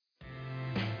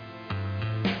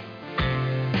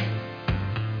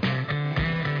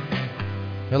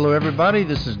Hello everybody,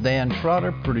 this is Dan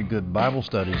Trotter, Pretty Good Bible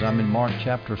Studies. I'm in Mark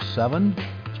chapter 7,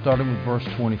 starting with verse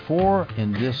 24.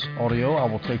 In this audio, I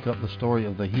will take up the story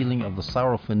of the healing of the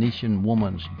Syrophoenician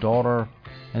woman's daughter,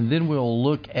 and then we'll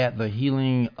look at the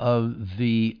healing of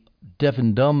the deaf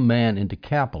and dumb man in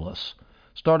Decapolis.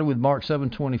 Starting with Mark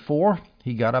 7:24,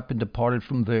 he got up and departed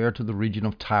from there to the region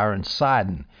of Tyre and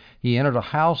Sidon. He entered a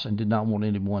house and did not want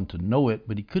anyone to know it,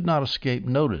 but he could not escape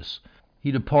notice.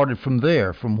 He departed from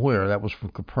there. From where? That was from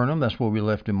Capernaum. That's where we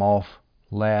left him off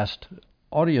last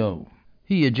audio.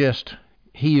 He had just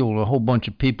healed a whole bunch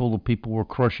of people. The people were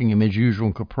crushing him as usual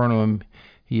in Capernaum.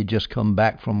 He had just come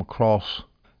back from across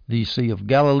the Sea of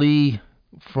Galilee,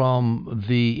 from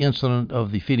the incident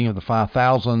of the feeding of the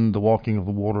 5,000, the walking of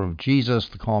the water of Jesus,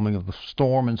 the calming of the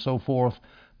storm, and so forth.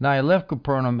 Now he left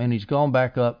Capernaum and he's gone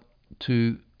back up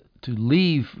to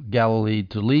leave Galilee,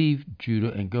 to leave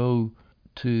Judah, and go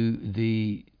to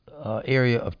the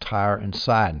area of Tyre and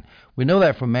Sidon. We know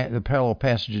that from the parallel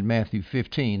passage in Matthew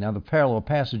 15. Now the parallel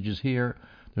passages here,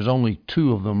 there's only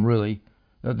two of them really.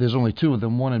 There's only two of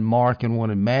them, one in Mark and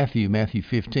one in Matthew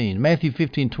 15. Matthew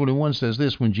 15:21 says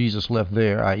this: when Jesus left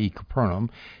there, i.e. Capernaum,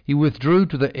 he withdrew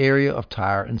to the area of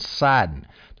Tyre and Sidon.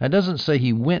 Now it doesn't say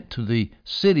he went to the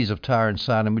cities of Tyre and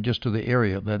Sidon, but just to the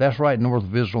area. Now, that's right north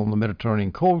of Israel on the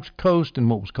Mediterranean coast in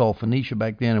what was called Phoenicia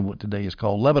back then and what today is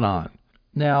called Lebanon.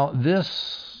 Now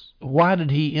why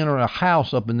did he enter a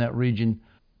house up in that region?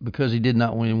 Because he did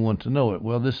not want anyone to know it.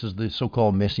 Well, this is the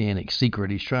so-called messianic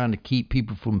secret. He's trying to keep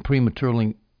people from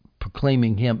prematurely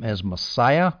proclaiming him as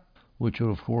Messiah, which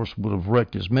would, of course, would have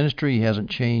wrecked his ministry. He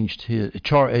hasn't trained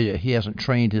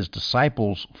his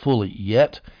disciples fully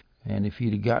yet. And if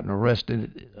he'd have gotten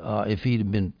arrested, if he'd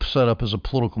have been set up as a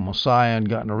political Messiah and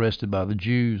gotten arrested by the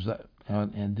Jews,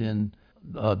 and then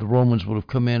the Romans would have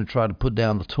come in and tried to put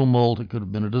down the tumult, it could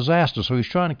have been a disaster. So he's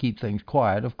trying to keep things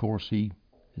quiet. Of course, it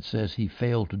says he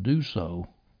failed to do so.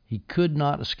 He could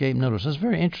not escape notice. That's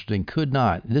very interesting. Could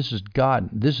not. This is God.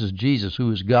 This is Jesus,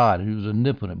 who is God, who is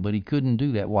omnipotent, but he couldn't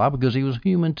do that. Why? Because he was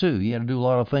human too. He had to do a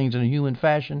lot of things in a human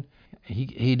fashion.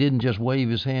 He didn't just wave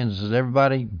his hands and says,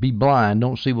 "Everybody, be blind.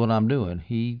 Don't see what I'm doing."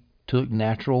 He took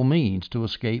natural means to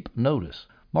escape notice.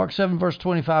 Mark 7, verse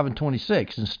 25 and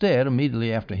 26. Instead,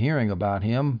 immediately after hearing about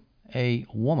him, a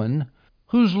woman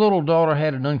whose little daughter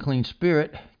had an unclean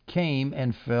spirit came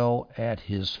and fell at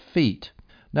his feet.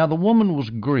 Now the woman was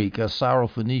Greek, a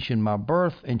Syrophoenician by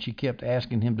birth, and she kept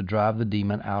asking him to drive the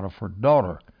demon out of her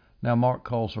daughter. Now Mark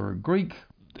calls her a Greek,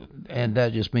 and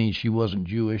that just means she wasn't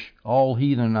Jewish. All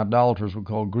heathen idolaters were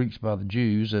called Greeks by the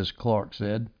Jews, as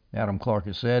Adam Clarke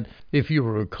has said. If you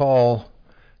recall,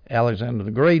 Alexander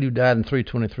the Great, who died in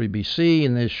 323 BC,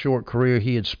 in his short career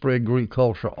he had spread Greek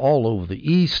culture all over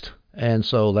the East, and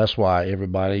so that's why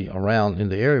everybody around in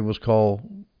the area was called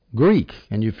Greek.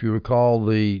 And if you recall,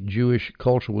 the Jewish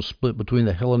culture was split between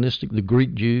the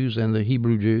Greek Jews and the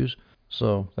Hebrew Jews,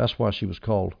 so that's why she was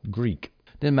called Greek.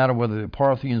 Didn't matter whether they're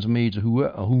Parthians, Medes, or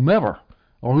whoever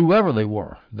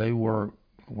they were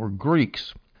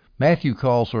Greeks. Matthew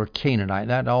calls her a Canaanite.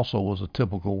 That also was a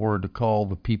typical word to call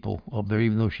the people up there,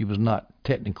 even though she was not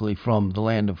technically from the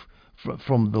land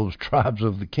from those tribes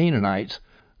of the Canaanites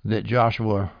that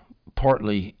Joshua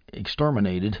partly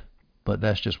exterminated. But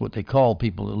that's just what they called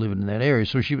people that lived in that area.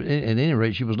 So at any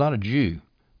rate, she was not a Jew.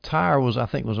 Tyre was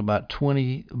about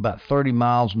 30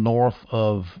 miles north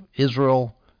of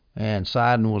Israel, and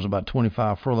Sidon was about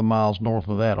 25 further miles north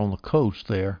of that on the coast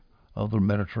there of the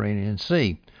Mediterranean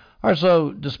Sea. All right,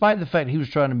 so despite the fact he was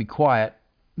trying to be quiet,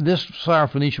 this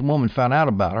Syrophoenician woman found out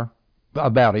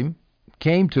about him,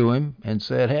 came to him, and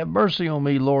said, "Have mercy on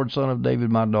me, Lord, Son of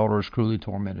David. My daughter is cruelly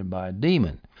tormented by a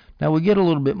demon." Now we get a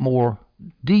little bit more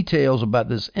details about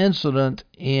this incident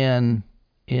in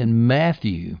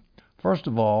Matthew. First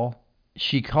of all,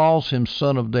 she calls him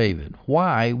Son of David.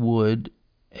 Why would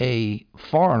a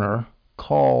foreigner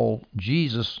call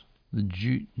Jesus, the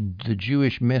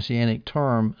Jewish messianic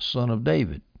term, Son of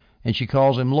David? And she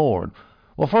calls him Lord.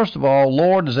 Well, first of all,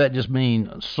 Lord, does that just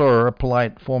mean sir, a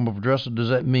polite form of address, or does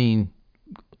that mean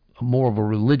more of a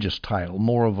religious title,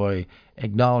 more of a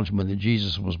acknowledgement that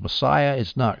Jesus was Messiah?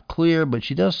 It's not clear, but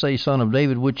she does say Son of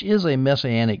David, which is a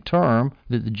messianic term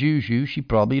that the Jews use. She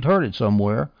probably had heard it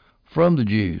somewhere from the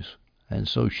Jews, and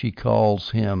so she calls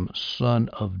him Son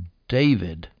of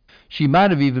David. She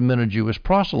might have even been a Jewish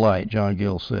proselyte, John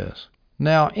Gill says.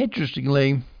 Now,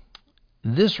 interestingly,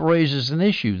 this raises an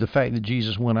issue, the fact that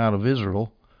Jesus went out of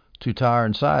Israel to Tyre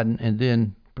and Sidon and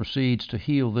then proceeds to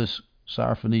heal this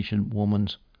Syrophoenician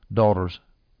woman's daughter's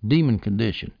demon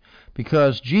condition,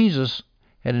 because Jesus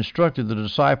had instructed the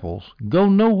disciples, "Go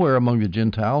nowhere among the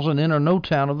Gentiles and enter no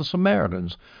town of the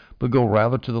Samaritans, but go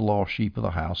rather to the lost sheep of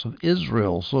the house of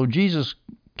Israel. So Jesus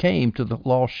came to the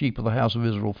lost sheep of the house of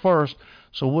Israel first.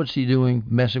 So what's he doing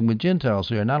messing with Gentiles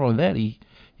here? Not only that,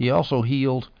 he also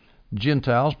healed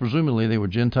Gentiles. Presumably they were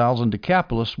Gentiles in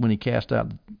Decapolis when he cast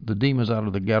out the demons out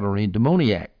of the Gadarene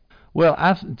demoniac. Well,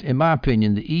 in my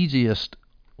opinion, the easiest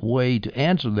way to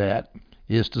answer that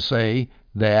is to say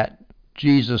that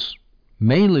Jesus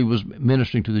mainly was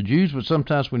ministering to the Jews, but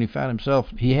sometimes when he found himself,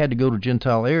 he had to go to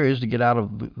Gentile areas to get out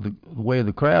of the way of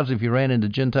the crowds. If he ran into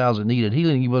Gentiles that needed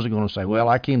healing, he wasn't going to say, well,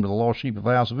 I came to the lost sheep of the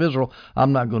house of Israel,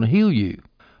 I'm not going to heal you.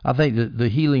 I think that the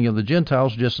healing of the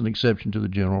Gentiles is just an exception to the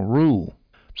general rule.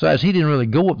 Besides, he didn't really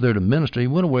go up there to minister. He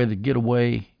went away to get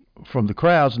away from the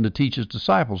crowds and to teach his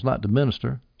disciples, not to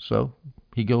minister. So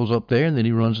he goes up there and then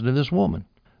he runs into this woman.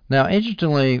 Now,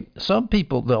 interestingly, some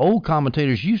people, the old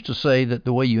commentators used to say that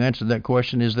the way you answered that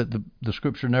question is that the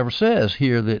scripture never says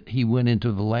here that he went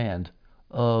into the land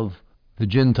of the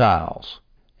Gentiles.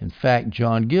 In fact,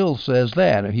 John Gill says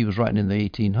that. He was writing in the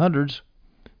 1800s.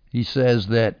 He says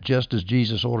that just as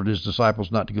Jesus ordered his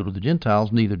disciples not to go to the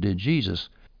Gentiles, neither did Jesus.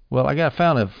 Well, I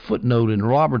found a footnote in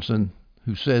Robertson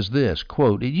who says this,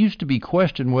 quote, it used to be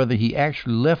questioned whether he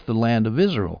actually left the land of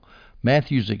Israel.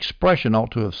 Matthew's expression ought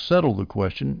to have settled the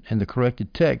question, and the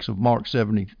corrected text of Mark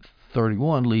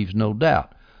 7:31 leaves no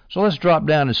doubt. So let's drop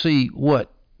down and see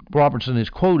what Robertson is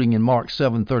quoting in Mark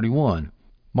 7:31.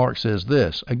 Mark says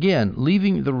this, again,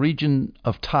 leaving the region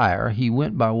of Tyre, he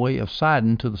went by way of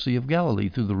Sidon to the Sea of Galilee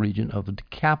through the region of the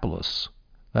Decapolis.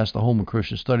 That's the Holman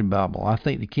Christian Study Bible. I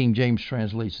think the King James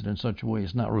translates it in such a way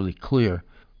it's not really clear.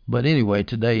 But anyway,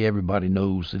 today everybody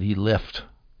knows that he left.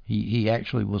 He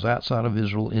actually was outside of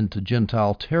Israel into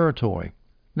Gentile territory.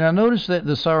 Now notice that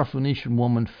the Syrophoenician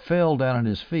woman fell down at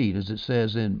his feet, as it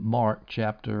says in Mark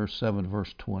chapter 7,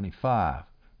 verse 25.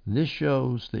 This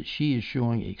shows that she is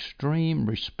showing extreme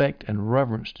respect and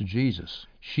reverence to Jesus.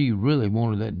 She really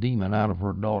wanted that demon out of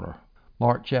her daughter.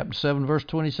 Mark chapter 7, verse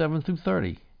 27 through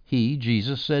 30. He,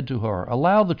 Jesus, said to her,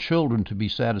 allow the children to be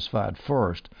satisfied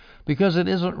first, because it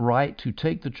isn't right to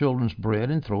take the children's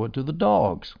bread and throw it to the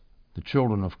dogs. The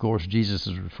children, of course, Jesus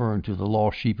is referring to the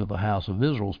lost sheep of the house of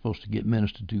Israel, supposed to get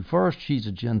ministered to first. She's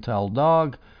a Gentile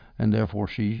dog, and therefore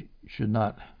she should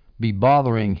not be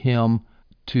bothering him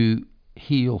to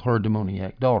heal her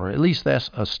demoniac daughter. At least that's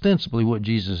ostensibly what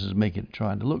Jesus is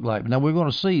trying to look like. Now we're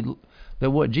going to see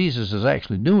that what Jesus is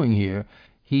actually doing here,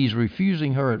 he's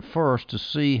refusing her at first to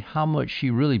see how much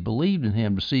she really believed in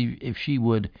him, to see if she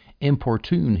would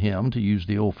importune him, to use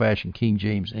the old-fashioned King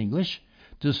James English,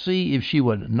 to see if she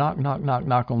would knock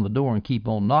on the door and keep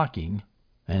on knocking.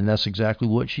 And that's exactly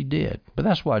what she did. But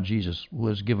that's why Jesus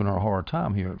was giving her a hard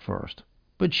time here at first.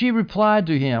 But she replied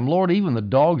to him, Lord, even the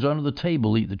dogs under the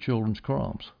table eat the children's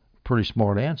crumbs. Pretty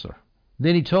smart answer.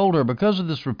 Then he told her, because of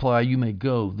this reply, you may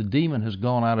go. The demon has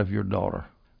gone out of your daughter.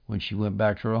 When she went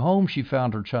back to her home, she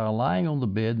found her child lying on the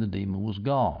bed, and the demon was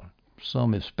gone.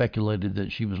 Some have speculated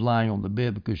that she was lying on the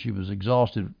bed because she was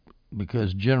exhausted,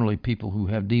 because generally people who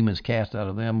have demons cast out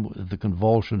of them, the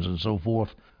convulsions and so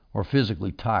forth, are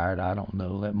physically tired. I don't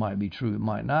know. That might be true. It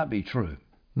might not be true.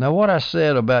 Now, what I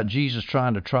said about Jesus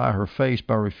trying to try her faith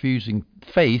by refusing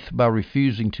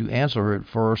to answer her at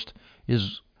first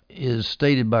is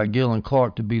stated by Gill and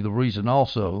Clark to be the reason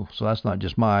also. So that's not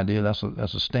just my idea. That's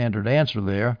a standard answer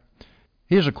there.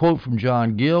 Here's a quote from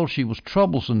John Gill. She was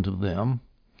troublesome to them.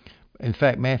 In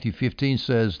fact, Matthew 15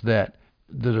 says that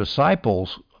the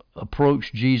disciples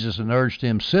approached Jesus and urged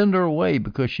him, send her away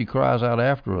because she cries out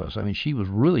after us. I mean, she was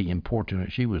really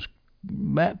importunate. She was,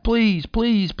 please,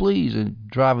 please, please, and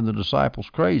driving the disciples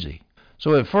crazy.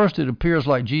 So at first it appears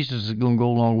like Jesus is going to go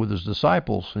along with his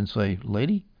disciples and say,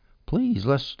 lady, please,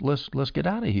 let's get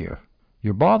out of here.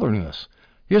 You're bothering us.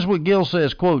 Here's what Gill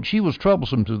says, quote, she was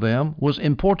troublesome to them, was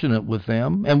importunate with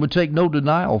them, and would take no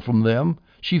denial from them.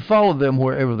 She followed them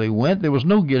wherever they went. There was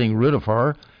no getting rid of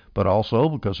her, but also,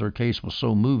 because her case was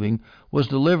so moving, was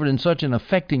delivered in such an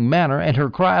affecting manner, and her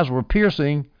cries were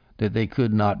piercing that they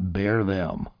could not bear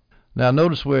them. Now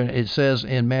notice where it says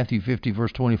in Matthew 50,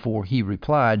 verse 24,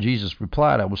 Jesus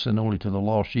replied, I was sent only to the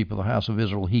lost sheep of the house of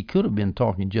Israel. He could have been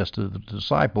talking just to the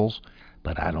disciples,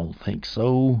 but I don't think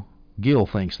so. Gill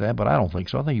thinks that, but I don't think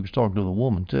so. I think he was talking to the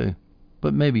woman too,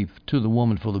 but maybe to the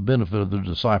woman for the benefit of the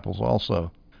disciples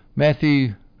also.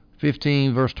 Matthew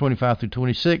 15, verse 25 through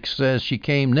 26 says, she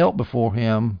came, knelt before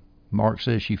him. Mark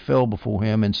says she fell before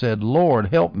him and said, Lord,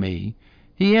 help me.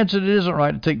 He answered, it isn't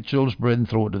right to take the children's bread and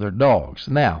throw it to their dogs.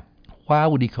 Now, why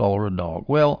would he call her a dog?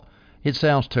 Well, it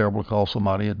sounds terrible to call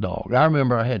somebody a dog. I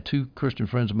remember I had two Christian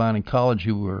friends of mine in college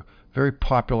who were very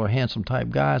popular, handsome type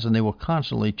guys, and they were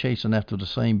constantly chasing after the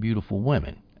same beautiful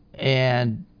women.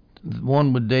 And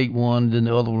one would date one, then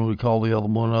the other one would call the other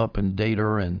one up and date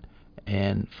her,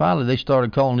 and finally they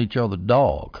started calling each other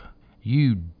dog.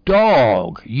 You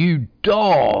dog! You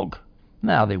dog!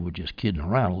 Now, they were just kidding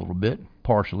around a little bit,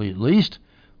 partially at least.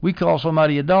 We call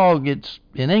somebody a dog, it's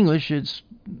in English, it's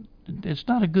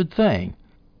not a good thing.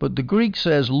 But the Greek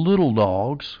says little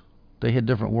dogs. They had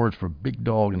different words for big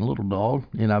dog and little dog.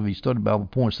 NIV Study Bible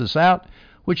points this out,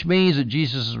 which means that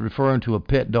Jesus is referring to a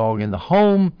pet dog in the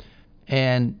home,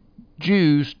 and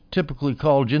Jews typically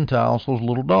call Gentiles those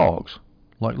little dogs,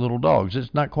 like little dogs.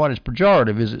 It's not quite as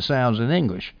pejorative as it sounds in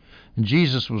English. And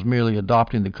Jesus was merely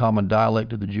adopting the common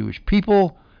dialect of the Jewish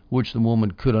people, which the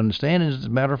woman could understand, and as a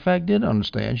matter of fact did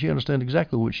understand. She understood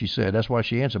exactly what she said. That's why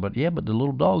she answered, but the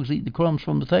little dogs eat the crumbs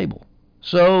from the table.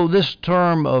 So this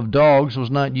term of dogs was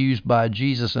not used by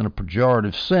Jesus in a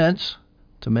pejorative sense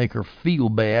to make her feel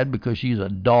bad because she's a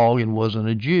dog and wasn't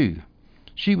a Jew.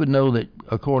 She would know that,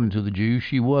 according to the Jews,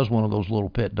 she was one of those little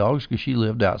pet dogs because she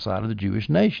lived outside of the Jewish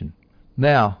nation.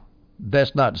 Now,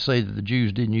 that's not to say that the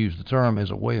Jews didn't use the term as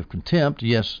a way of contempt.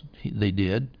 Yes, they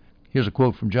did. Here's a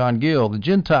quote from John Gill. The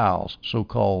Gentiles, so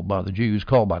called by the Jews,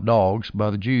 called by dogs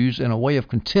by the Jews, in a way of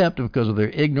contempt because of their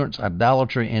ignorance,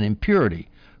 idolatry, and impurity.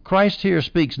 Christ here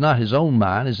speaks not his own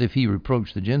mind as if he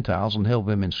reproached the Gentiles and held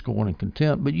them in scorn and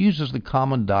contempt, but uses the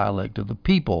common dialect of the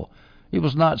people. It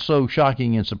was not so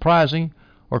shocking and surprising,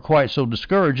 or quite so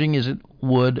discouraging as it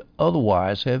would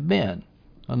otherwise have been.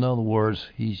 In other words,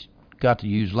 he's got to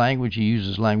use language. He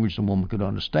uses language the woman could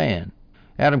understand.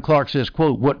 Adam Clark says,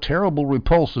 quote, "What terrible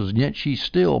repulses, and yet she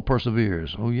still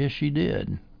perseveres." Oh, yes, she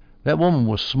did. That woman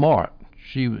was smart.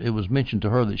 It was mentioned to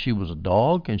her that she was a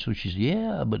dog, and so she said,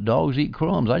 "Yeah, but dogs eat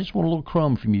crumbs. I just want a little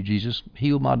crumb from you, Jesus.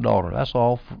 Heal my daughter. That's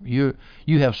all. You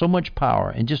have so much power,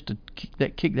 and just to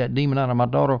kick that demon out of my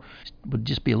daughter would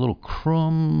just be a little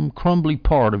crumbly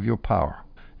part of your power."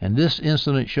 And this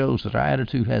incident shows that our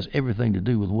attitude has everything to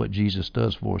do with what Jesus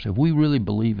does for us. If we really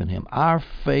believe in him, our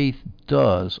faith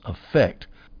does affect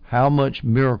how much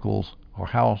miracles or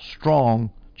how strong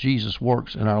Jesus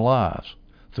works in our lives,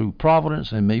 through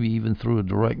providence and maybe even through a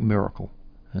direct miracle.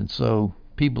 And so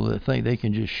people that think they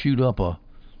can just shoot up a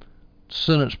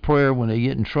sentence prayer when they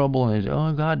get in trouble and they say,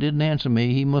 "Oh, God didn't answer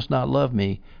me, he must not love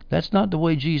me," that's not the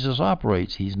way Jesus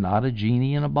operates. He's not a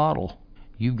genie in a bottle.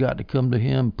 You've got to come to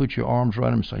him, put your arms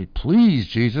around him, and say, "Please,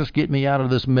 Jesus, get me out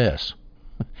of this mess."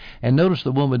 And notice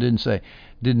the woman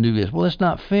didn't do this. Well, it's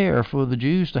not fair for the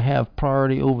Jews to have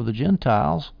priority over the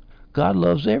Gentiles. God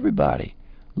loves everybody.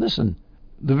 Listen,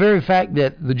 the very fact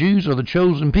that the Jews are the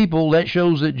chosen people, that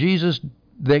shows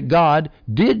that God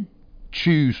did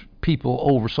choose people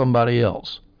over somebody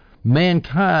else.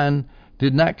 Mankind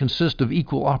did not consist of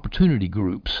equal opportunity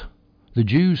groups. The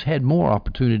Jews had more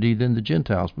opportunity than the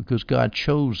Gentiles because God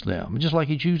chose them, just like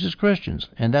he chooses Christians.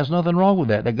 And there's nothing wrong with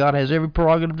that God has every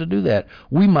prerogative to do that.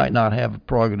 We might not have a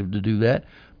prerogative to do that,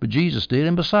 but Jesus did.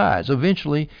 And besides,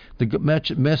 eventually, the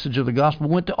message of the gospel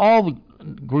went to all the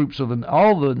groups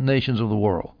all the nations of the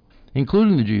world,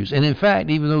 including the Jews. And in fact,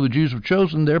 even though the Jews were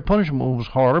chosen, their punishment was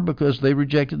harder because they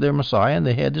rejected their Messiah and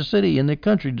they had the city and their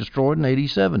country destroyed in AD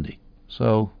 70.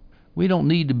 So we don't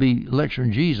need to be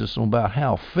lecturing Jesus about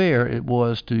how fair it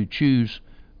was to choose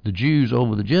the Jews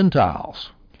over the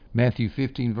Gentiles. Matthew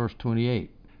 15, verse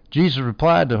 28. Jesus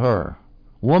replied to her,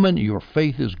 "Woman, your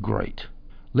faith is great.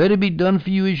 Let it be done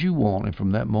for you as you want." And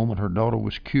from that moment, her daughter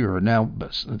was cured. Now,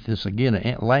 this again,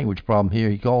 a language problem here.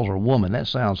 He calls her a woman. That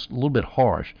sounds a little bit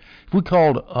harsh. If we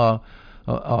called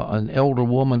an elder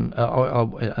woman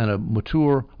and a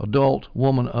mature adult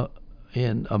woman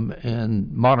in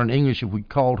modern English, if we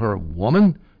called her a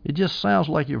woman, it just sounds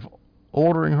like you're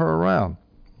ordering her around.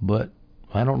 But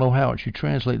I don't know how it should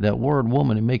translate that word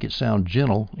woman and make it sound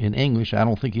gentle in English. I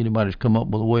don't think anybody's come up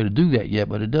with a way to do that yet,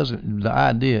 but it doesn't. The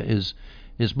idea is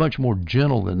much more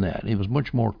gentle than that. It was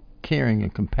much more caring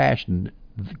and compassionate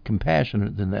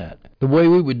than that. The way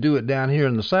we would do it down here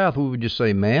in the South, we would just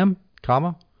say ma'am,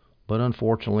 comma. But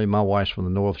unfortunately, my wife's from the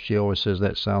North. She always says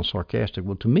that sounds sarcastic.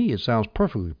 Well, to me, it sounds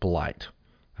perfectly polite.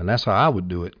 And that's how I would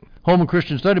do it. Holman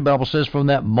Christian Study Bible says from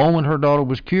that moment her daughter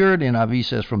was cured. NIV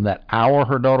says from that hour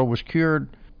her daughter was cured.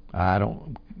 I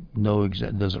don't know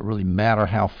exactly. Does it really matter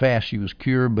how fast she was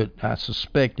cured? But I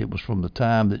suspect it was from the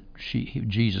time that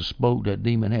Jesus spoke, that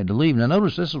demon had to leave. Now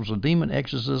notice this was a demon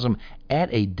exorcism at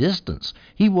a distance.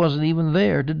 He wasn't even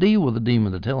there to deal with the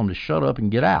demon to tell him to shut up and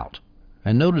get out.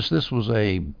 And notice this was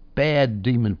a bad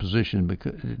demon possession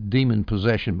because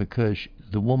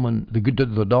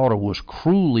the daughter was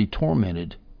cruelly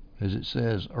tormented, as it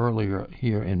says earlier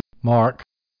here in Mark,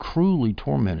 cruelly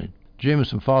tormented.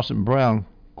 Jamieson, Fawcett, and Brown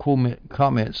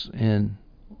comments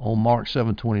on Mark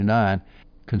 7:29.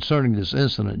 concerning this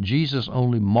incident, Jesus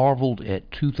only marveled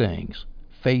at two things,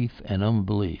 faith and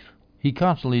unbelief. He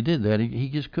constantly did that. He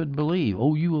just couldn't believe.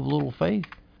 Oh, you of little faith?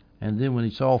 And then when he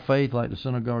saw faith, like the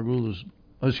synagogue ruler's,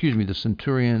 the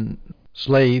centurion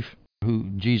slave who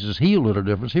Jesus healed at a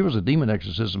distance. Here was a demon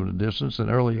exorcism at a distance, and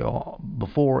earlier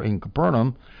before in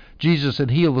Capernaum, Jesus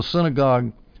had healed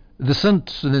the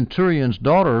centurion's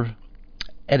daughter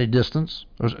at a distance,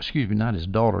 not his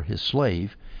daughter, his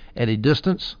slave, at a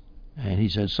distance. And he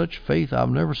said, such faith I've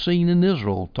never seen in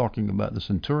Israel, talking about the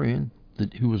centurion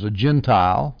who was a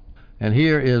Gentile. And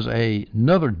here is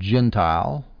another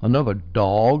Gentile, another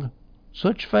dog,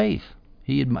 such faith.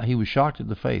 He was shocked at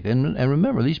the faith. And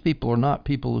remember, these people are not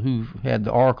people who had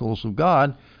the oracles of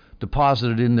God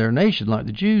deposited in their nation like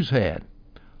the Jews had.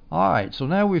 All right, so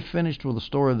now we've finished with the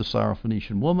story of the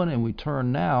Syrophoenician woman, and we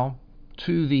turn now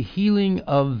to the healing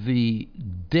of the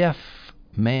deaf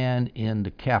man in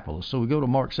Decapolis. So we go to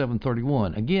Mark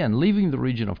 7:31. Again, leaving the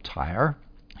region of Tyre,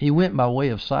 he went by way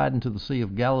of Sidon to the Sea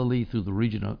of Galilee through the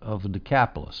region of the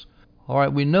Decapolis. All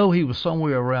right, we know he was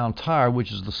somewhere around Tyre,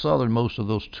 which is the southernmost of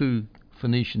those two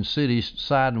Phoenician cities.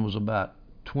 Sidon was about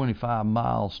 25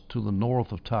 miles to the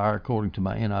north of Tyre, according to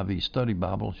my NIV study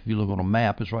Bible. If you look on a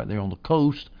map, it's right there on the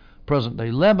coast,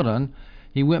 present-day Lebanon.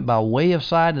 He went by way of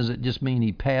Sidon. Does it just mean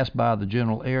he passed by the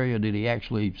general area? Did he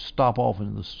actually stop off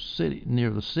in the city, near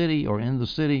the city, or in the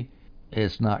city?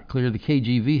 It's not clear. The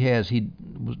KJV has he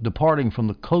was departing from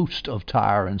the coast of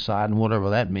Tyre and Sidon, whatever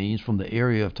that means, from the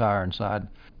area of Tyre and Sidon.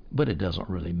 But it doesn't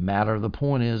really matter. The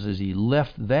point is he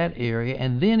left that area,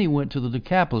 and then he went to the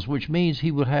Decapolis, which means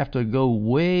he would have to go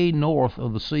way north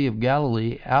of the Sea of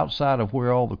Galilee, outside of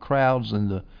where all the crowds and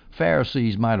the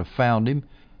Pharisees might have found him,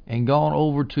 and gone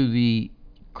over to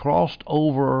crossed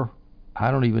over, I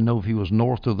don't even know if he was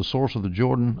north of the source of the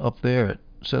Jordan up there at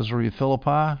Caesarea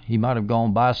Philippi. He might have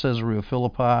gone by Caesarea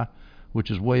Philippi,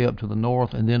 which is way up to the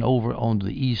north, and then over on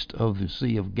the east of the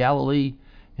Sea of Galilee,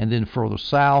 and then further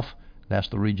south. That's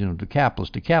the region of Decapolis.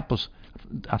 Decapolis,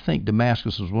 I think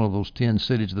Damascus was one of those 10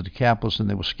 cities of the Decapolis, and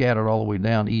they were scattered all the way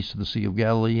down east of the Sea of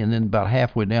Galilee, and then about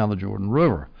halfway down the Jordan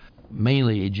River.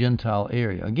 Mainly a Gentile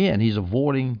area. Again, he's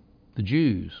avoiding the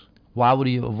Jews. Why would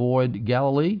he avoid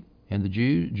Galilee and the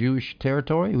Jewish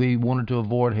territory? He wanted to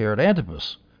avoid Herod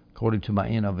Antipas, according to my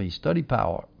NIV study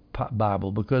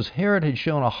Bible, because Herod had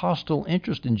shown a hostile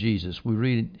interest in Jesus. We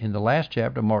read in the last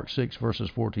chapter, Mark 6, verses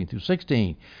 14 through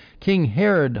 16. King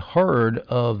Herod heard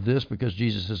of this because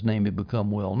Jesus' name had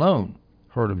become well known,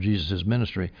 heard of Jesus'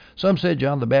 ministry. Some said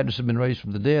John the Baptist had been raised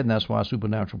from the dead, and that's why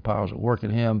supernatural powers at work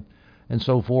in him, and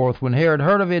so forth. When Herod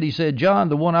heard of it, he said, John,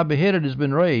 the one I beheaded, has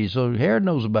been raised. So Herod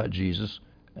knows about Jesus,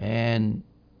 and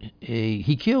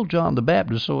he killed John the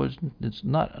Baptist, so it's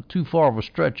not too far of a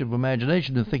stretch of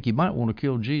imagination to think he might want to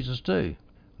kill Jesus too.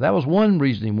 That was one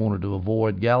reason he wanted to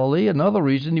avoid Galilee. Another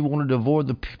reason he wanted to avoid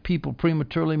the people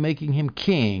prematurely making him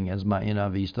king, as my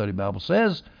NIV study Bible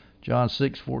says, John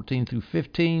 6:14 through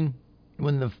 15.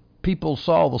 When the people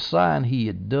saw the sign he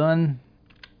had done,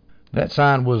 that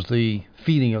sign was the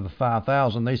feeding of the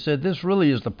 5,000. They said, this really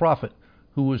is the prophet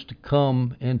who was to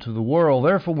come into the world.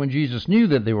 Therefore, when Jesus knew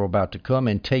that they were about to come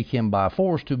and take him by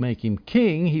force to make him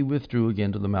king, he withdrew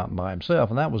again to the mountain by himself.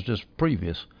 And that was just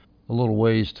previous, a little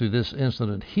ways to this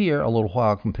incident here, a little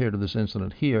while compared to this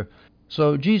incident here.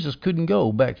 So Jesus couldn't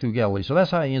go back through Galilee. So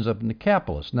that's how he ends up in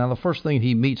Decapolis. Now, the first thing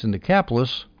he meets in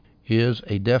Decapolis is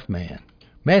a deaf man.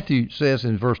 Matthew says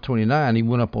in verse 29, he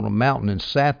went up on a mountain and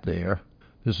sat there.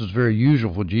 This is very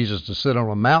usual for Jesus to sit on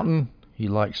a mountain. He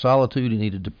liked solitude. He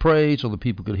needed to pray so the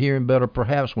people could hear him better,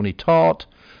 perhaps, when he taught.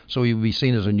 So he would be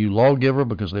seen as a new lawgiver,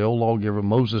 because the old lawgiver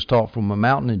Moses taught from a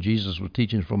mountain, and Jesus was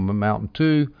teaching from a mountain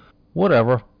too.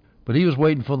 Whatever. But he was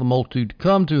waiting for the multitude to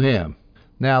come to him.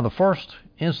 Now, the first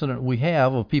incident we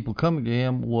have of people coming to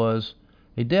him was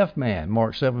a deaf man.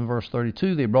 Mark 7, verse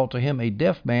 32, they brought to him a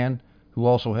deaf man who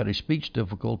also had a speech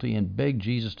difficulty and begged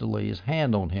Jesus to lay his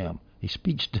hand on him. A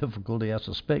speech difficulty, I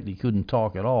suspect he couldn't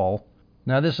talk at all.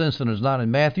 Now, this incident is not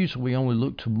in Matthew, so we only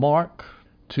look to Mark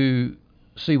to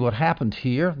see what happened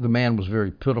here. The man was very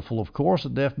pitiful, of course. A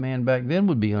deaf man back then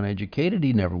would be uneducated.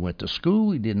 He never went to school.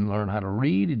 He didn't learn how to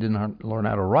read. He didn't learn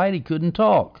how to write. He couldn't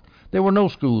talk. There were no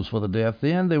schools for the deaf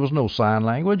then. There was no sign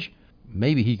language.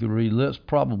 Maybe he could read lips,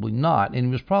 probably not. And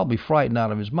he was probably frightened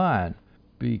out of his mind,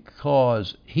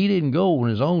 because he didn't go on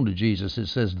his own to Jesus. It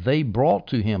says they brought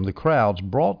to him, the crowds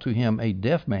brought to him a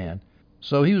deaf man.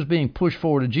 So he was being pushed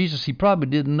forward to Jesus. He probably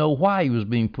didn't know why he was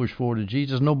being pushed forward to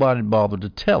Jesus. Nobody bothered to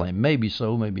tell him. Maybe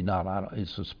so, maybe not.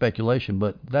 It's a speculation,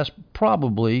 but that's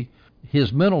probably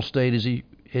his mental state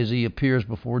as he appears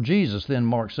before Jesus. Then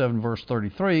Mark 7, verse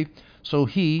 33, so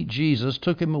he, Jesus,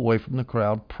 took him away from the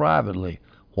crowd privately.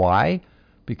 Why?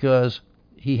 Because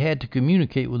he had to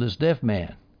communicate with this deaf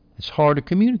man. It's hard to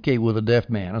communicate with a deaf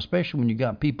man, especially when you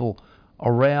got people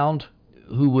around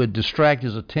who would distract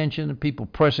his attention, and people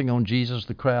pressing on Jesus,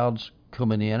 the crowds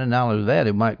coming in, and not only that,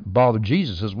 it might bother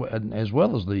Jesus as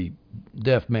well as the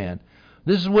deaf man.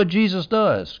 This is what Jesus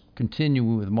does.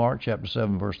 Continuing with Mark chapter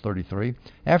 7, verse 33.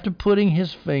 After putting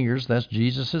his fingers, that's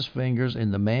Jesus' fingers,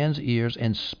 in the man's ears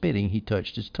and spitting, he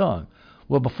touched his tongue.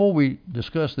 Well, before we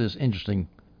discuss this interesting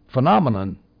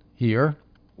phenomenon here,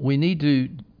 we need to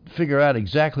figure out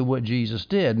exactly what Jesus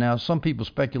did. Now, some people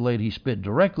speculate he spit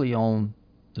directly on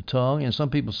the tongue, and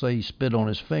some people say he spit on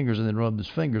his fingers and then rubbed his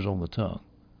fingers on the tongue.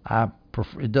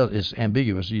 It's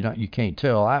ambiguous. You can't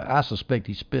tell. I suspect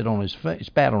he spat on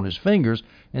his fingers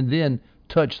and then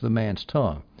touched the man's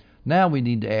tongue. Now we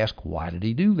need to ask, why did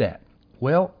he do that?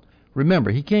 Well,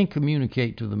 remember, he can't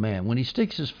communicate to the man. When he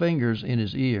sticks his fingers in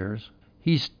his ears,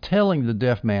 he's telling the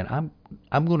deaf man,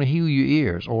 I'm going to heal your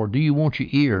ears, or do you want your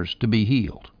ears to be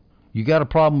healed? You got a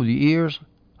problem with your ears?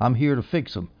 I'm here to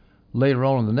fix them. Later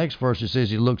on in the next verse, it says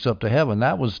he looks up to heaven.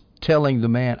 That was telling the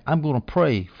man, I'm going to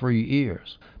pray for your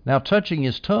ears. Now, touching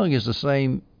his tongue has the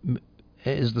same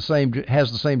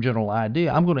general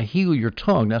idea. I'm going to heal your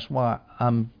tongue. That's why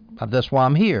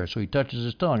I'm here. So he touches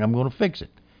his tongue. I'm going to fix it.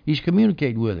 He's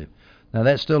communicating with him. Now,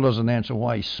 that still doesn't answer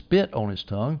why he spit on his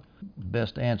tongue. The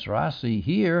best answer I see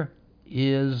here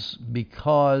is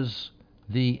because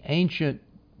the ancient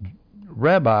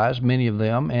rabbis, many of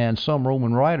them, and some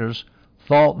Roman writers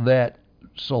thought that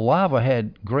saliva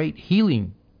had great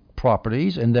healing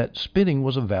properties and that spitting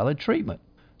was a valid treatment.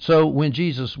 So when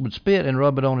Jesus would spit and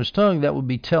rub it on his tongue, that would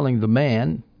be telling the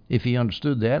man, if he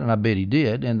understood that, and I bet he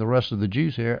did, and the rest of the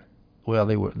Jews here, well,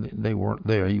 they weren't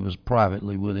there. He was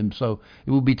privately with him. So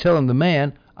it would be telling the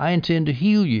man, I intend to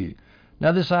heal you.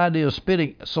 Now, this idea of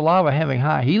spitting, saliva having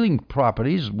high healing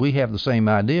properties, we have the same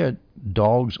idea.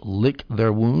 Dogs lick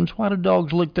their wounds. Why do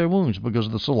dogs lick their wounds? Because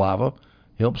the saliva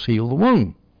helps heal the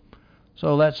wound.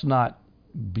 So that's not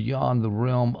beyond the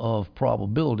realm of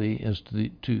probability as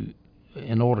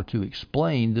in order to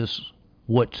explain this,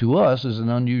 what to us is an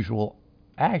unusual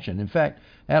action. In fact,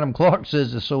 Adam Clarke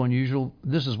says it's so unusual.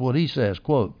 This is what he says,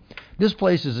 quote, "This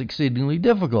place is exceedingly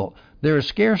difficult. There is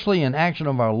scarcely an action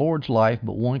of our Lord's life,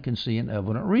 but one can see an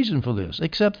evident reason for this,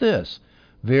 except this.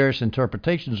 Various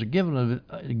interpretations are given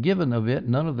of it.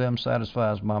 None of them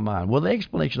satisfies my mind." Well, the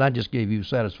explanation I just gave you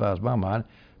satisfies my mind.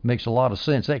 Makes a lot of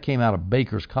sense. That came out of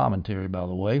Baker's commentary, by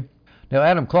the way. Now,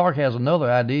 Adam Clarke has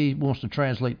another idea. He wants to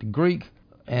translate the Greek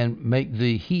and make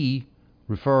the he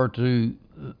refer to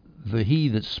the he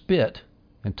that spit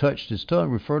and touched his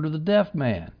tongue, refer to the deaf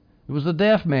man. It was the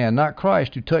deaf man, not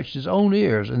Christ, who touched his own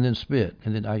ears and then spit,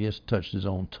 and then, I guess, touched his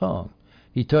own tongue.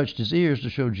 He touched his ears to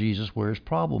show Jesus where his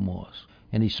problem was.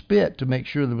 And he spit to make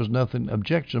sure there was nothing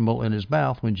objectionable in his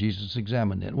mouth when Jesus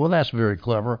examined it. Well, that's very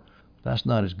clever. That's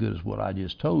not as good as what I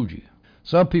just told you.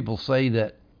 Some people say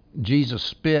that Jesus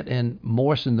spit and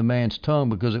moistened the man's tongue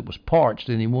because it was parched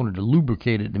and he wanted to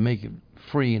lubricate it to make it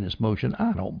free in its motion.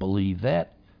 I don't believe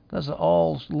that. That's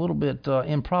all a little bit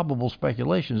improbable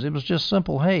speculations. It was just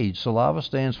simple, hey, saliva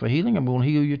stands for healing. I'm going to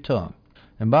heal your tongue.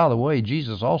 And by the way,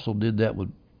 Jesus also did that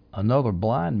with another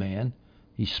blind man.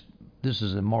 This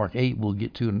is in Mark 8, we'll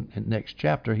get to in the next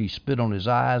chapter. He spit on his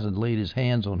eyes and laid his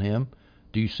hands on him.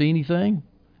 Do you see anything?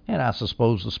 And I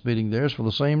suppose the spitting there is for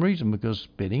the same reason, because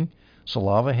spitting,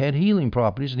 saliva had healing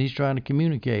properties, and he's trying to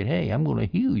communicate, hey, I'm going to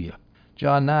heal you.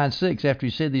 John 9:6, after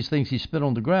he said these things, he spit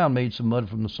on the ground, made some mud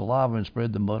from the saliva, and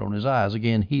spread the mud on his eyes.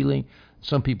 Again, healing.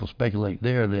 Some people speculate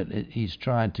there that he's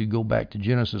trying to go back to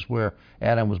Genesis where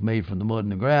Adam was made from the mud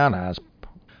and the ground.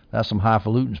 That's some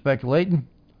highfalutin speculating.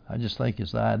 I just think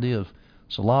it's the idea of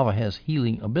saliva has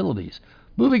healing abilities.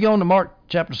 Moving on to Mark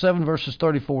chapter 7, verses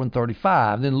 34 and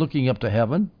 35. Then looking up to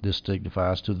heaven, this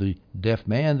signifies to the deaf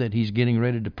man that he's getting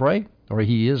ready to pray, or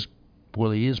he is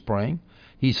praying.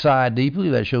 He sighed deeply.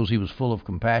 That shows he was full of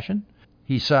compassion.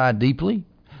 He sighed deeply.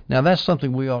 Now, that's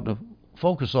something we ought to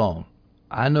focus on.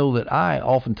 I know that I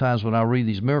oftentimes, when I read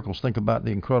these miracles, think about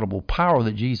the incredible power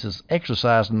that Jesus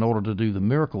exercised in order to do the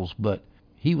miracles, but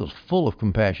he was full of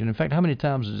compassion. In fact, how many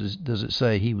times does it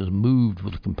say he was moved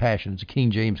with compassion? It's a King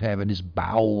James having his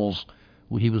bowels.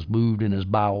 He was moved in his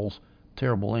bowels.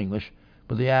 Terrible English.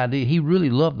 But the idea, he really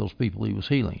loved those people he was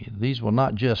healing. These were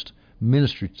not just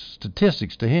ministry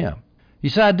statistics to him. He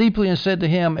sighed deeply and said to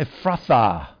him,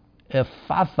 Ephphatha,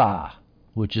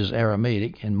 which is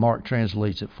Aramaic, and Mark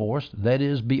translates it for us, that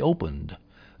is, be opened.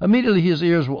 Immediately his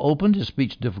ears were opened, his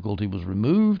speech difficulty was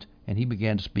removed, and he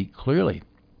began to speak clearly.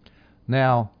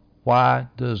 Now, why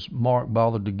does Mark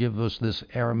bother to give us this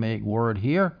Aramaic word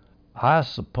here? I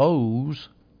suppose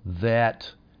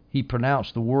that He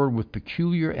pronounced the word with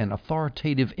peculiar and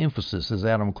authoritative emphasis, as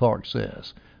Adam Clarke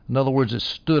says. In other words, it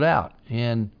stood out,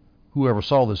 and whoever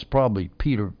saw this, probably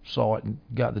Peter saw it and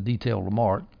got the detailed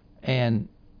remark, and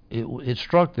it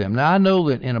struck them. Now, I know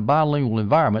that in a bilingual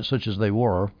environment, such as they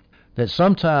were, that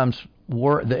sometimes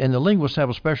and the linguists have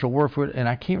a special word for it, and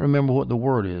I can't remember what the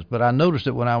word is, but I noticed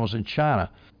it when I was in China.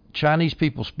 Chinese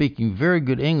people speaking very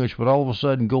good English would all of a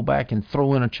sudden go back and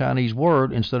throw in a Chinese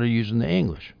word instead of using the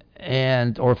English.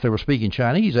 Or if they were speaking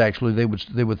Chinese, actually, they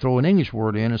would throw an English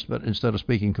word in instead of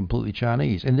speaking completely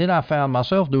Chinese. And then I found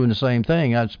myself doing the same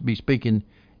thing. I'd be speaking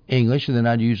English, and then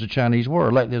I'd use a Chinese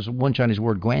word. Like there's one Chinese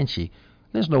word, guanxi.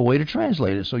 There's no way to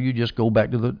translate it, so you just go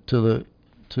back to the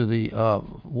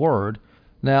word.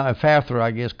 Now, if Hathor, I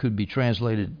guess, could be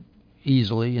translated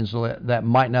easily, and so that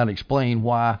might not explain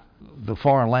why the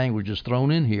foreign language is thrown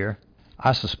in here.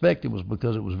 I suspect it was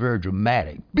because it was very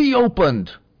dramatic. Be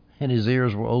opened! And his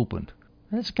ears were opened.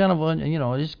 That's kind of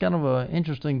it's kind of an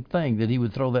interesting thing that he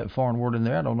would throw that foreign word in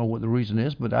there. I don't know what the reason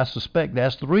is, but I suspect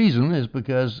that's the reason, is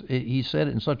because he said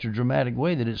it in such a dramatic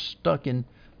way that it stuck in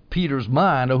Peter's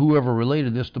mind, or whoever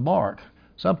related this to Mark.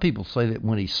 Some people say that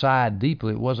when he sighed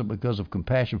deeply, it wasn't because of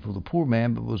compassion for the poor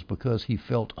man, but it was because he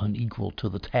felt unequal to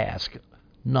the task.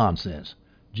 Nonsense.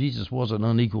 Jesus wasn't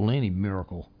unequal in any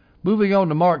miracle. Moving on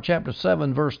to Mark chapter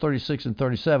 7, verse 36 and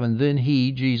 37, then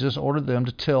he, Jesus, ordered them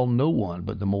to tell no one,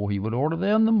 but the more he would order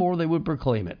them, the more they would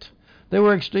proclaim it. They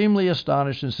were extremely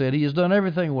astonished and said, he has done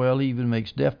everything well. He even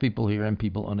makes deaf people hear and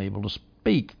people unable to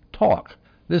talk.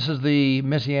 This is the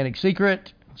Messianic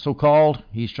secret, so-called.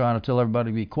 He's trying to tell everybody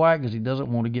to be quiet because he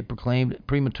doesn't want to get proclaimed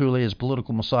prematurely as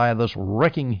political Messiah, thus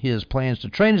wrecking his plans to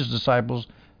train his disciples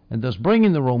and thus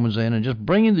bringing the Romans in and just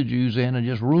bringing the Jews in and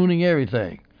just ruining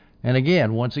everything. And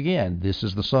again, once again, this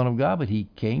is the Son of God, but he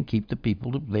can't keep the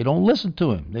people. They don't listen to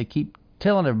him. They keep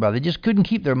telling everybody. They just couldn't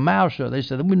keep their mouths shut. They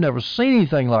said, we've never seen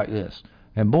anything like this.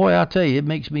 And boy, I tell you, it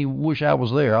makes me wish I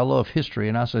was there. I love history.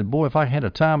 And I said, boy, if I had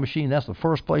a time machine, that's the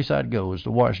first place I'd go, is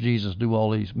to watch Jesus do all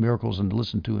these miracles and to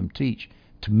listen to him teach,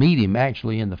 to meet him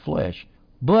actually in the flesh.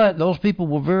 But those people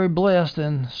were very blessed,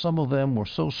 and some of them were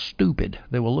so stupid.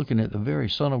 They were looking at the very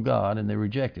Son of God, and they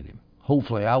rejected him.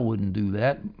 Hopefully I wouldn't do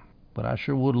that. But I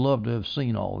sure would love to have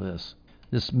seen all this.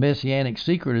 This Messianic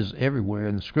secret is everywhere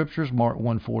in the Scriptures. Mark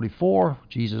 1:44,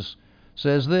 Jesus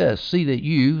says this, see that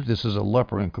you, this is a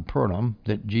leper in Capernaum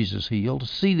that Jesus healed,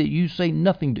 see that you say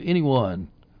nothing to anyone.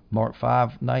 Mark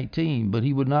 5:19, but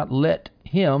he would not let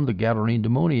him, the Gadarene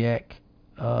demoniac,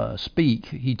 speak.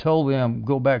 He told them,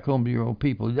 go back home to your own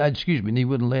people. And he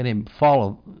wouldn't let him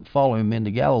follow him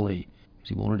into Galilee because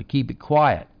he wanted to keep it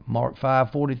quiet. Mark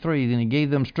 5:43, then he gave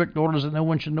them strict orders that no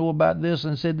one should know about this,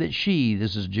 and said that she,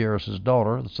 this is Jairus'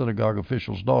 daughter, the synagogue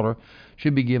official's daughter,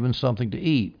 should be given something to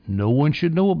eat. No one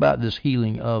should know about this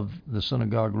healing of the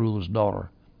synagogue ruler's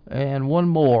daughter. And one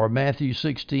more, Matthew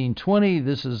 16:20,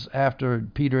 this is after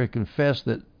Peter had confessed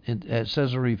that at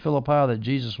Caesarea Philippi that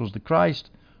Jesus was the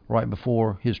Christ, right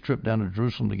before his trip down to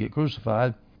Jerusalem to get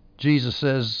crucified. Jesus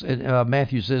says,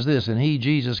 Matthew says this, and he,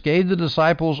 Jesus, gave the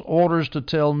disciples orders to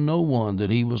tell no one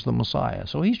that he was the Messiah.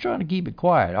 So he's trying to keep it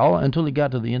quiet until he got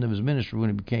to the end of his ministry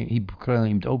when he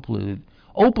proclaimed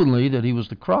openly that he was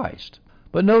the Christ.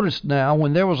 But notice now,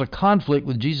 when there was a conflict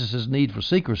with Jesus' need for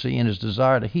secrecy and his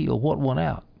desire to heal, what won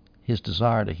out? His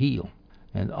desire to heal.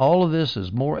 And all of this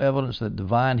is more evidence that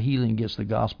divine healing gets the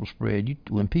gospel spread.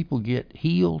 When people get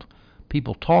healed,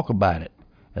 people talk about it,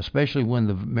 especially when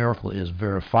the miracle is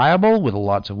verifiable with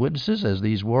lots of witnesses, as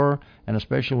these were, and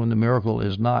especially when the miracle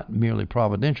is not merely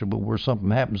providential, but where something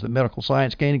happens that medical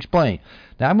science can't explain.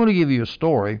 Now, I'm going to give you a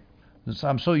story.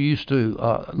 I'm so used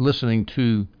to listening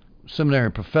to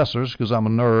seminary professors because I'm a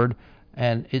nerd,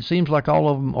 and it seems like all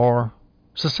of them are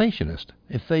cessationist.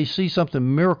 If they see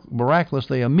something miraculous,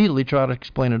 they immediately try to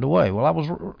explain it away. Well, I was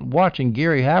watching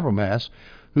Gary Habermas,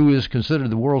 who is considered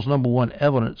the world's #1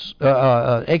 evidence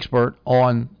expert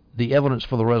on the evidence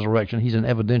for the resurrection. He's an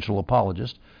evidential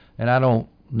apologist, and I don't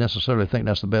necessarily think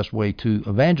that's the best way to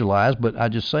evangelize, but I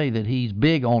just say that he's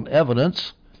big on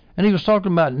evidence. And he was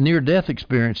talking about near-death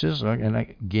experiences. And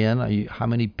again, how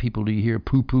many people do you hear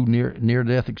poo-poo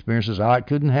near-death experiences? It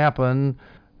couldn't happen.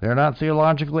 They're not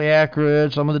theologically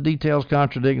accurate. Some of the details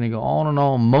contradict, and they go on and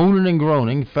on, moaning and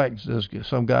groaning. In fact, there's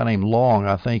some guy named Long,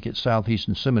 I think, at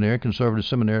Southeastern Seminary, conservative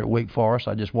seminary at Wake Forest.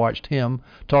 I just watched him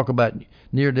talk about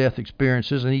near-death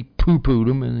experiences, and he poo-pooed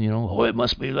them, and, it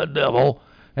must be the devil,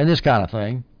 and this kind of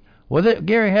thing. Well,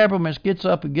 Gary Habermas gets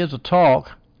up and gives a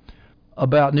talk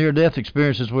about near-death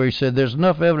experiences where he said, there's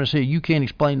enough evidence here, you can't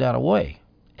explain that away.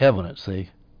 Evidence, see?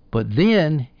 But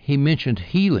then he mentioned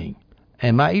healing.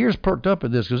 And my ears perked up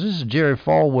at this because this is Jerry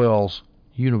Falwell's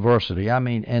University. I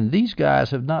mean, and these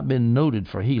guys have not been noted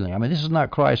for healing. I mean, this is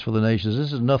not Christ for the Nations.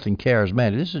 This is nothing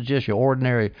charismatic. This is just your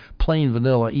ordinary, plain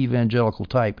vanilla evangelical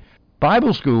type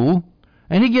Bible school.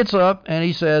 And he gets up and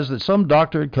he says that some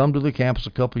doctor had come to the campus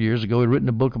a couple of years ago. He'd written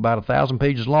a book about 1,000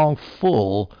 pages long,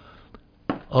 full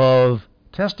of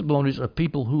testimonies of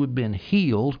people who had been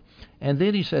healed. And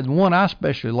then he said one I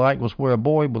especially liked was where a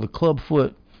boy with a club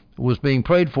foot was being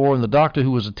prayed for, and the doctor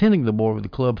who was attending the boy with the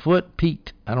club foot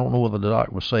peeked. I don't know whether the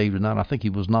doctor was saved or not. I think he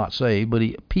was not saved, but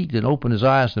he peeked and opened his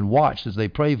eyes and watched as they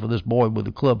prayed for this boy with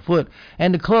the club foot.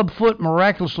 And the club foot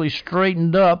miraculously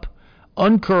straightened up,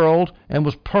 uncurled, and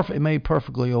was made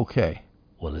perfectly okay.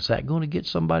 Well, is that going to get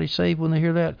somebody saved when they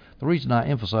hear that? The reason I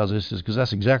emphasize this is because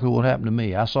that's exactly what happened to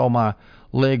me. I saw my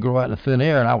leg grow out in the thin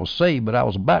air, and I was saved, but I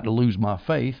was about to lose my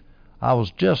faith. I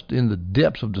was just in the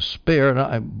depths of despair,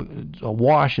 and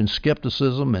awash in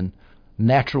skepticism and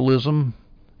naturalism,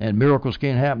 and miracles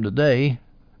can't happen today.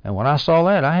 And when I saw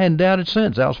that, I hadn't doubted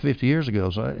since. That was 50 years ago.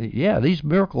 So, yeah, these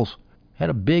miracles had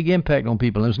a big impact on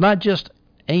people. And it's not just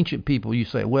ancient people. You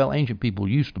say, well, ancient people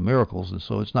used to miracles, and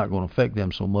so it's not going to affect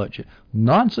them so much.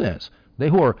 Nonsense. They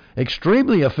were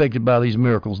extremely affected by these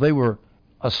miracles. They were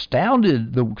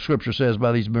astounded, the Scripture says,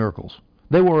 by these miracles.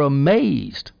 They were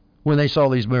amazed when they saw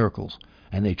these miracles,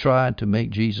 and they tried to make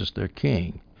Jesus their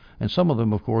king. And some of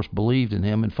them, of course, believed in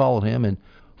him and followed him and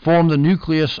formed the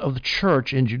nucleus of the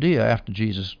church in Judea after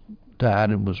Jesus died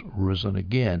and was risen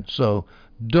again. So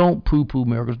don't poo-poo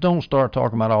miracles. Don't start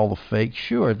talking about all the fakes.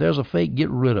 Sure, if there's a fake, get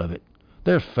rid of it.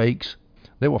 There's fakes.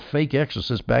 There were fake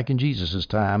exorcists back in Jesus'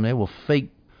 time. There were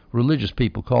fake religious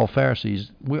people called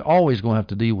Pharisees. We're always going to have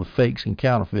to deal with fakes and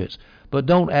counterfeits. But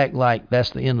don't act like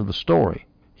that's the end of the story.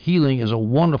 Healing is a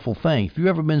wonderful thing. If you've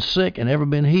ever been sick and ever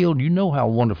been healed, you know how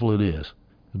wonderful it is.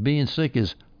 Being sick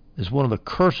is one of the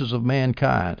curses of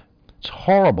mankind. It's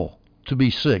horrible to be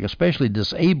sick, especially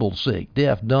disabled sick,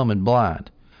 deaf, dumb, and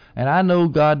blind. And I know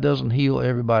God doesn't heal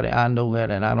everybody. I know that,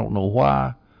 and I don't know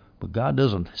why. But God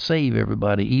doesn't save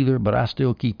everybody either. But I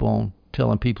still keep on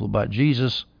telling people about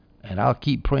Jesus, and I'll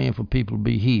keep praying for people to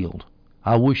be healed.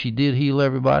 I wish he did heal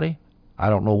everybody.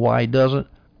 I don't know why he doesn't.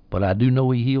 But I do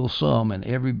know he heals some, and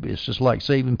it's just like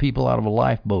saving people out of a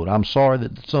lifeboat. I'm sorry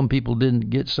that some people didn't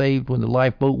get saved when the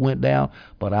lifeboat went down,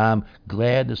 but I'm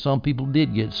glad that some people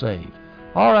did get saved.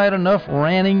 All right, enough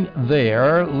ranting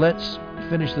there. Let's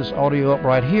finish this audio up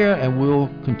right here, and we'll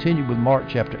continue with Mark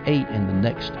chapter 8 in the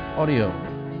next audio.